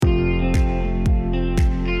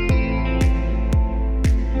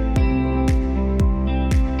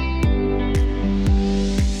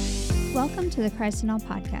Christ in All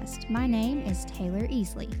podcast. My name is Taylor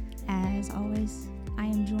Easley. As always, I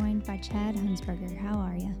am joined by Chad Hunsberger. How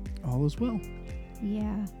are you? All is well.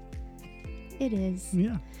 Yeah, it is.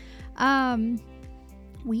 Yeah.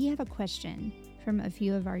 We have a question from a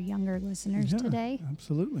few of our younger listeners today.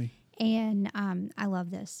 Absolutely. And I love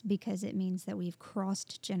this because it means that we've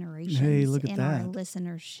crossed generations in our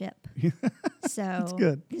listenership. So that's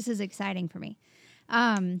good. This is exciting for me.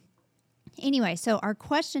 Anyway, so our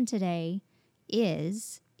question today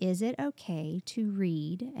is it okay to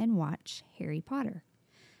read and watch Harry Potter?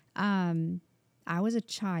 I was a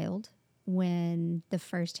child when the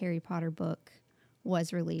first Harry Potter book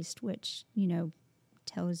was released, which, you know,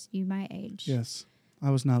 tells you my age. Yes. I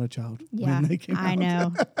was not a child when they came out. I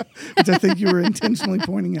know. Which I think you were intentionally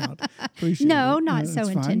pointing out. Appreciate no, it. Not so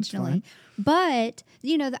intentionally. But,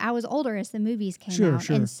 you know, I was older as the movies came out.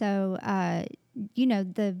 Sure. And so, you know,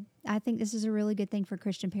 I think this is a really good thing for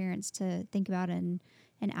Christian parents to think about and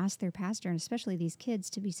ask their pastor, and especially these kids,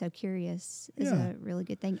 to be so curious is a really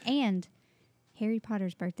good thing. And Harry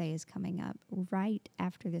Potter's birthday is coming up right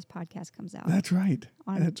after this podcast comes out. That's right.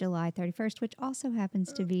 On July 31st, which also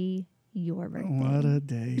happens to be your birthday. What a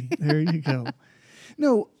day. There you go.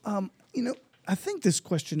 No, you know, I think this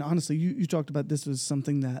question, honestly, you talked about this was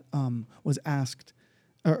something that was asked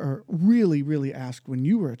or really, really asked when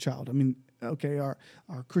you were a child. I mean, okay, are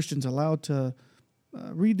Christians allowed to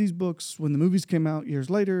read these books when the movies came out years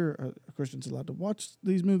later? Are Christians allowed to watch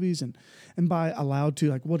these movies? And by allowed to,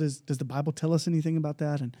 like, does the Bible tell us anything about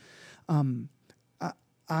that? And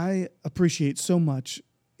I appreciate so much,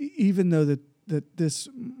 even though that this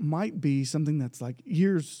might be something that's like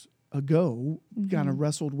years ago, kind of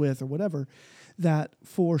wrestled with or whatever, that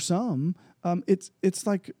for some, it's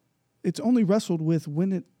like it's only wrestled with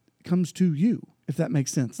when it comes to you, if that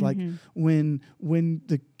makes sense. Like when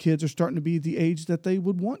the kids are starting to be the age that they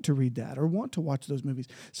would want to read that or want to watch those movies.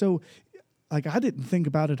 So like I didn't think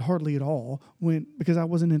about it hardly at all because I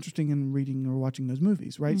wasn't interested in reading or watching those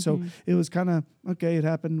movies, right? So it was kind of, okay, it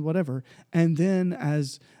happened, whatever. And then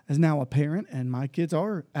as now a parent and my kids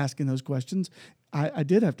are asking those questions, I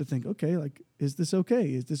did have to think, okay, like, is this okay?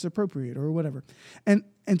 Is this appropriate or whatever? And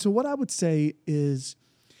so what I would say is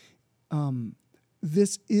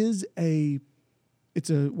this is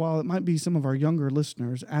while it might be some of our younger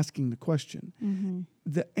listeners asking the question,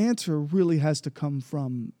 the answer really has to come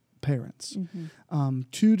from parents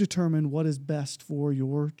to determine what is best for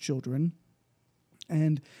your children.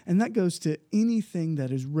 And that goes to anything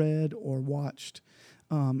that is read or watched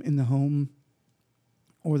in the home,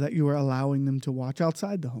 or that you are allowing them to watch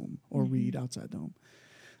outside the home or read outside the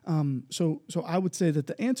home. So I would say that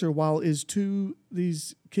the answer, while is to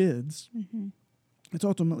these kids, it's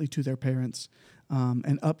ultimately to their parents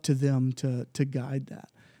and up to them to guide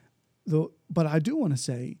that. But I do want to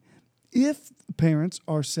say, if parents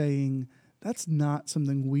are saying that's not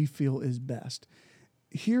something we feel is best,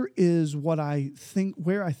 here is what I think,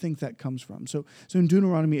 where I think that comes from. So in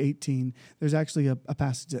Deuteronomy 18, there's actually a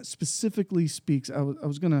passage that specifically speaks. I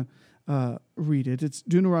was going to read it. It's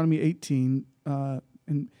Deuteronomy 18,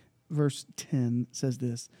 and verse 10 says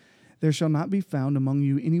this: "There shall not be found among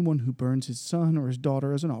you anyone who burns his son or his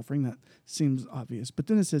daughter as an offering." That seems obvious. But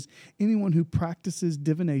then it says, "Anyone who practices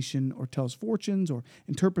divination or tells fortunes or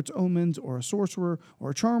interprets omens or a sorcerer or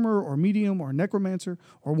a charmer or medium or a necromancer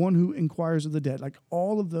or one who inquires of the dead." Like,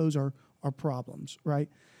 all of those are problems, right?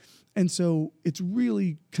 And so it's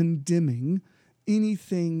really condemning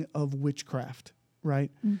anything of witchcraft,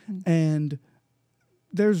 right? And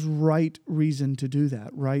there's right reason to do that,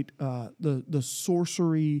 right? The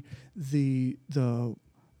sorcery, the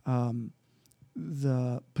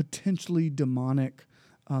potentially demonic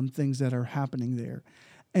things that are happening there.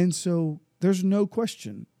 And so there's no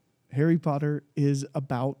question Harry Potter is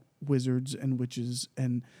about wizards and witches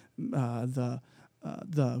and the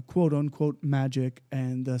quote unquote magic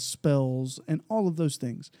and the spells and all of those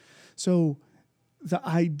things. So the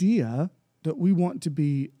idea that we want to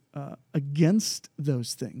be against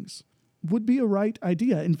those things would be a right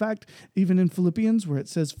idea. In fact, even in Philippians, where it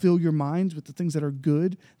says, "Fill your minds with the things that are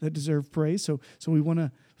good, that deserve praise." So we want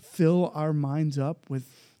to fill our minds up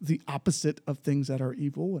with the opposite of things that are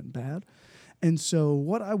evil and bad. And so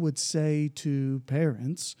what I would say to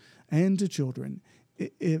parents and to children,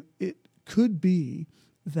 it could be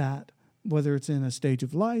that whether it's in a stage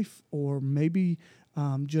of life or maybe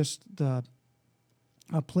just a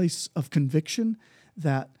place of conviction,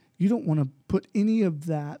 that you don't want to put any of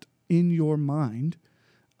that in your mind,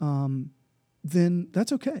 then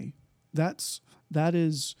that's okay. That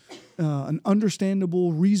is an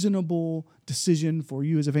understandable, reasonable decision for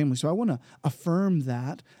you as a family. So I want to affirm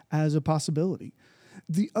that as a possibility.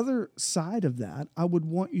 The other side of that, I would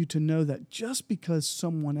want you to know that just because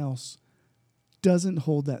someone else doesn't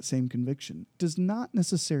hold that same conviction does not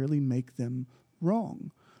necessarily make them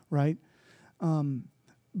wrong, right?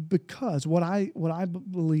 Because what I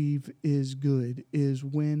believe is good is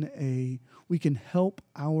when we can help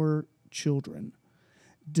our children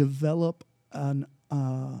develop an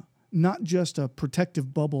not just a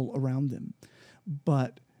protective bubble around them,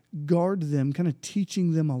 but guard them, kind of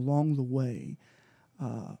teaching them along the way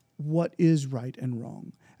what is right and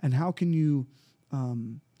wrong, and how can you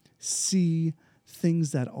see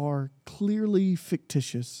things that are clearly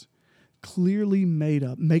fictitious, clearly made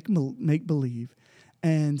up, make believe,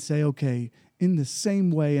 and say, okay, in the same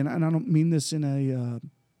way, and I don't mean this in a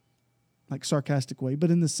like sarcastic way, but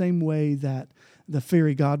in the same way that the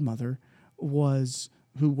fairy godmother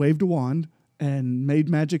who waved a wand and made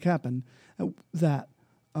magic happen, that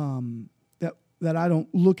I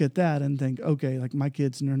don't look at that and think, okay, like my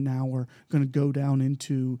kids now are going to go down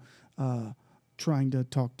into trying to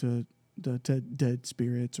talk to dead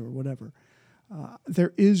spirits or whatever.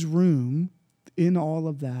 There is room in all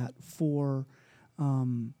of that for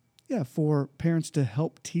parents to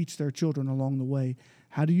help teach their children along the way.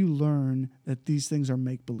 How do you learn that these things are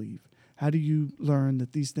make-believe? How do you learn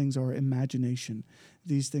that these things are imagination?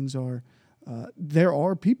 These things are, there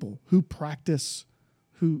are people who practice,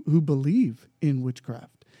 who believe in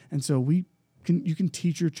witchcraft. And so you can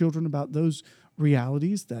teach your children about those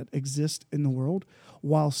realities that exist in the world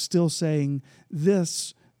while still saying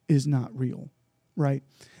this is not real, right?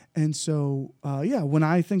 And so, when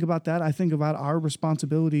I think about that, I think about our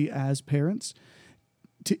responsibility as parents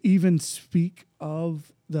to even speak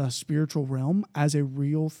of the spiritual realm as a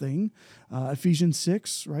real thing. Ephesians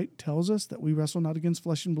 6, right, tells us that we wrestle not against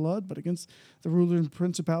flesh and blood, but against the rulers and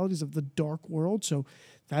principalities of the dark world. So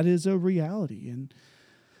that is a reality. And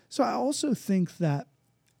so I also think that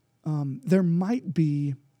there might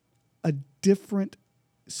be a different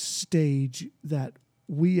stage that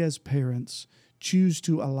we as parents choose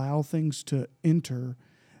to allow things to enter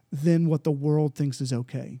than what the world thinks is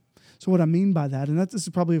okay. So what I mean by that, and this is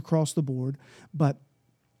probably across the board, but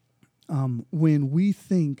when we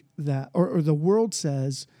think that, or the world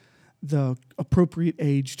says the appropriate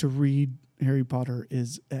age to read Harry Potter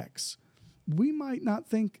is X, we might not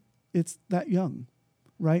think it's that young,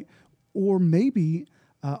 right? Or maybe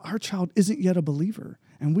our child isn't yet a believer,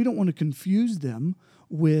 and we don't want to confuse them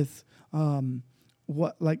with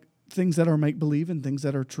things that are make-believe and things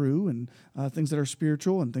that are true, and things that are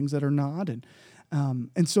spiritual and things that are not.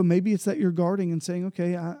 And so maybe it's that you're guarding and saying,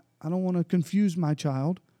 okay, I don't want to confuse my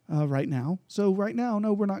child right now. So right now,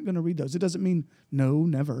 no, we're not going to read those. It doesn't mean no,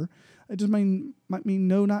 never. It just might mean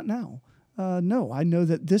no, not now. No, I know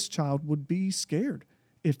that this child would be scared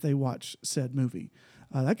if they watch said movie.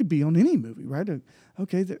 That could be on any movie, right?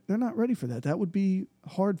 Okay, they're not ready for that. That would be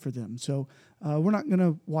hard for them. So we're not going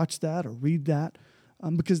to watch that or read that.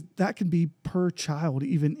 Because that can be per child,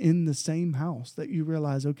 even in the same house, that you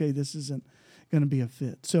realize, okay, this isn't going to be a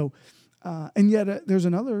fit. So, and yet there's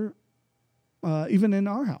another, even in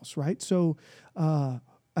our house, right? So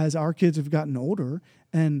as our kids have gotten older,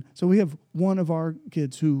 and so we have one of our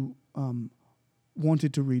kids who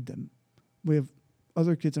wanted to read them. We have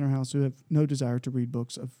other kids in our house who have no desire to read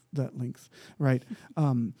books of that length, right?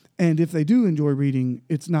 And if they do enjoy reading,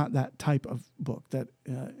 it's not that type of book that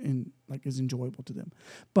is enjoyable to them.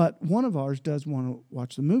 But one of ours does want to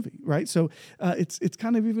watch the movie, right? So it's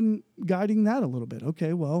kind of even guiding that a little bit.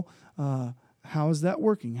 Okay, well, how is that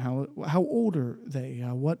working? How old are they?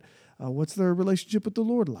 What's their relationship with the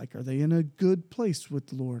Lord like? Are they in a good place with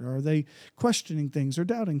the Lord? Are they questioning things or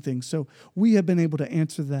doubting things? So we have been able to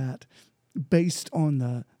answer that based on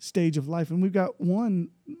the stage of life. And we've got one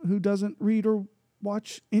who doesn't read or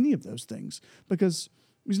watch any of those things because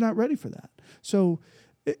he's not ready for that. So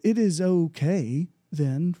it is okay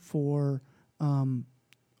then for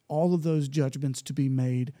all of those judgments to be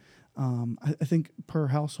made, I think, per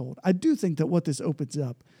household. I do think that what this opens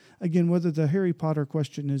up, again, whether the Harry Potter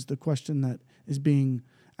question is the question that is being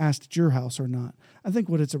asked at your house or not, I think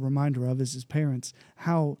what it's a reminder of is, as parents,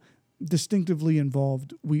 how distinctively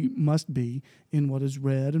involved we must be in what is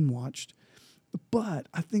read and watched. But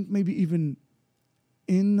I think maybe even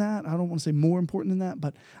in that, I don't want to say more important than that,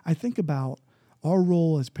 but I think about our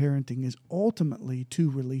role as parenting is ultimately to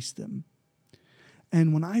release them.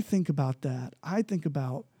 And when I think about that, I think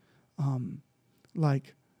about I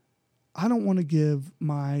don't want to give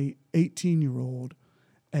my 18-year-old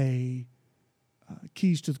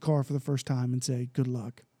keys to the car for the first time and say, good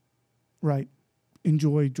luck, right?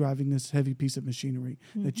 Enjoy driving this heavy piece of machinery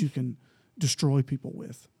that you can destroy people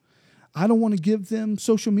with. I don't want to give them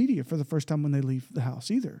social media for the first time when they leave the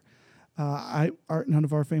house either. None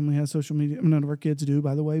of our family has social media. None of our kids do,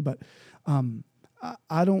 by the way. But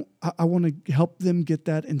I don't. I want to help them get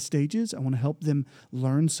that in stages. I want to help them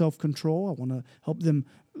learn self-control. I want to help them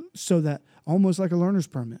so that almost like a learner's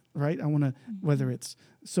permit, right? I want to, whether it's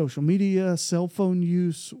social media, cell phone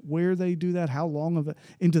use, where they do that, how long of it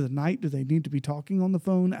into the night do they need to be talking on the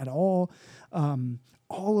phone at all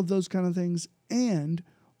of those kind of things. And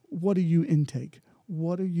what do you intake?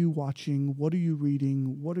 What are you watching? What are you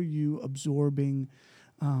reading? What are you absorbing?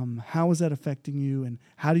 How is that affecting you? And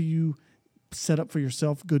how do you set up for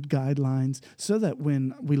yourself good guidelines so that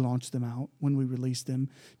when we launch them out, when we release them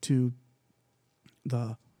to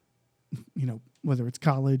the, whether it's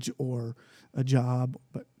college or a job,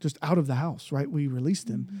 but just out of the house, right? We release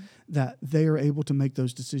them, that they are able to make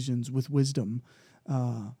those decisions with wisdom,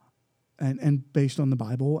 and based on the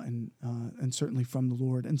Bible and certainly from the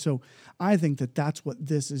Lord. And so I think that that's what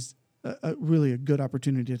this is really a good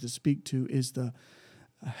opportunity to speak to, is the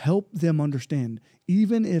help them understand,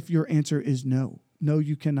 even if your answer is no,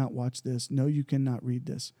 you cannot watch this, no, you cannot read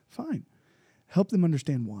this, fine. Help them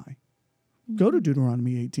understand why. Go to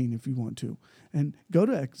Deuteronomy 18 if you want to, and go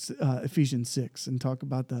to Ephesians 6 and talk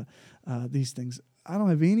about these things. I don't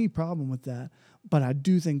have any problem with that, but I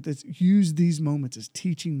do think that use these moments as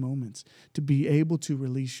teaching moments to be able to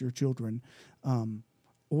release your children,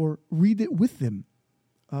 or read it with them,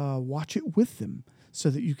 watch it with them, so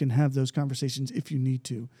that you can have those conversations if you need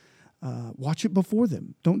to. Watch it before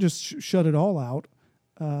them. Don't just shut it all out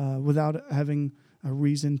without having a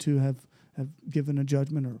reason to have given a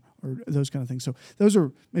judgment or those kind of things. So those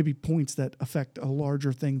are maybe points that affect a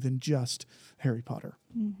larger thing than just Harry Potter.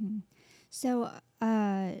 Mm-hmm. So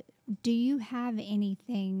do you have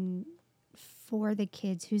anything for the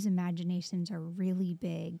kids whose imaginations are really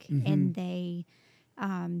big and they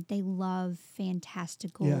love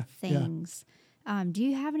fantastical things? Yeah. Do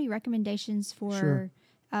you have any recommendations for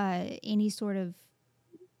any sort of?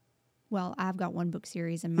 Well, I've got one book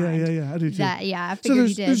series in mind. Yeah, I do too. I figured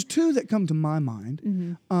you did. There's two that come to my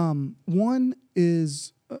mind. One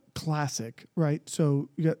is classic, right? So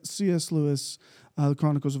you got C.S. Lewis, The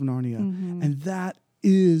Chronicles of Narnia, and that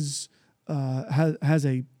is has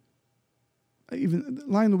a even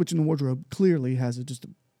Lion, the Witch, and the Wardrobe clearly has just a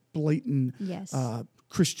blatant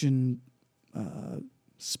Christian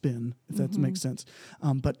spin, if that makes sense.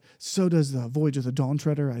 But so does the Voyage of the Dawn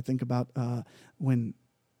Treader. I think about when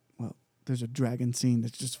there's a dragon scene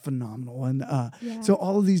that's just phenomenal. And so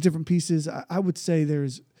all of these different pieces, I would say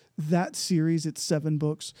there's that series, it's 7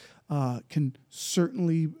 books, can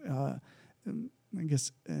certainly,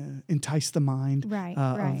 entice the mind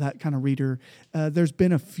of that kind of reader. There's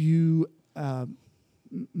been a few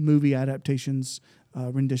movie adaptations,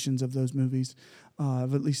 renditions of those movies,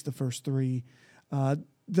 of at least the first 3.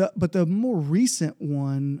 But the more recent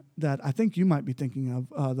one that I think you might be thinking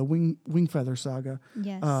of, the Wingfeather Saga.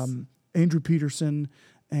 Yes. Andrew Peterson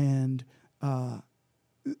and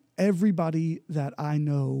everybody that I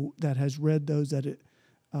know that has read those, that it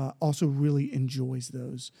also really enjoys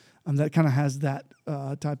those. That kind of has that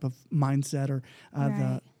type of mindset, or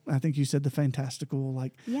I think you said the fantastical,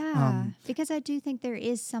 because I do think there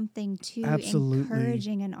is something to absolutely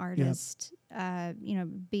encouraging an artist.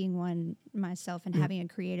 Being one myself and having a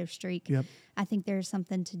creative streak, I think there's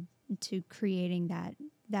something to creating that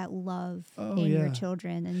love in your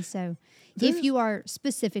children. And so if you are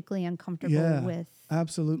specifically uncomfortable with...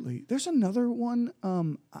 Absolutely. There's another one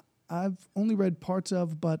I've only read parts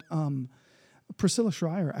of, but Priscilla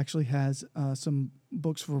Schreier actually has some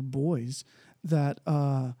books for boys that,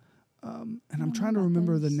 and I'm trying to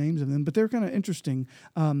remember the names of them, but they're kind of interesting.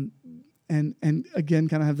 And again,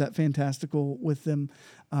 kind of have that fantastical with them.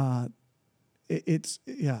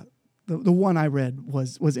 The one I read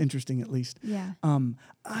was interesting, at least. Yeah.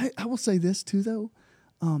 I will say this too, though.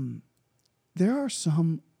 There are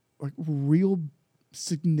some real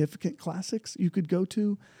significant classics you could go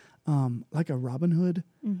to, like a Robin Hood,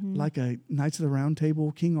 like a Knights of the Round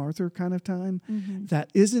Table, King Arthur kind of time,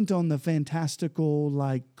 that isn't on the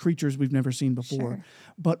fantastical, creatures we've never seen before,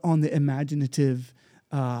 but on the imaginative,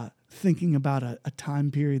 thinking about a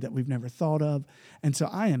time period that we've never thought of. And so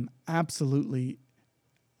I am absolutely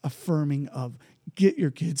affirming of get your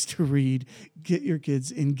kids to read, get your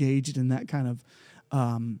kids engaged in that kind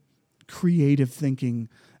of creative thinking,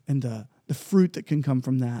 and the fruit that can come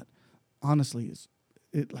from that, honestly,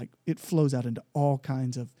 it flows out into all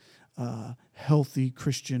kinds of healthy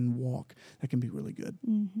Christian walk that can be really good.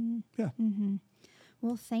 Yeah.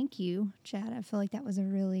 Well, thank you, Chad. I feel like that was a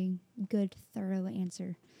really good, thorough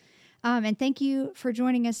answer. And thank you for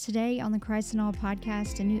joining us today on the Christ in All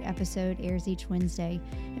podcast. A new episode airs each Wednesday.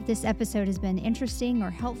 If this episode has been interesting or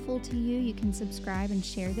helpful to you, you can subscribe and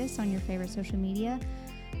share this on your favorite social media.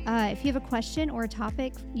 If you have a question or a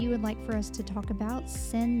topic you would like for us to talk about,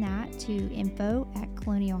 send that to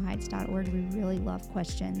info@colonialheights.org. We really love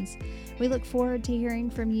questions. We look forward to hearing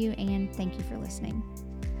from you, and thank you for listening.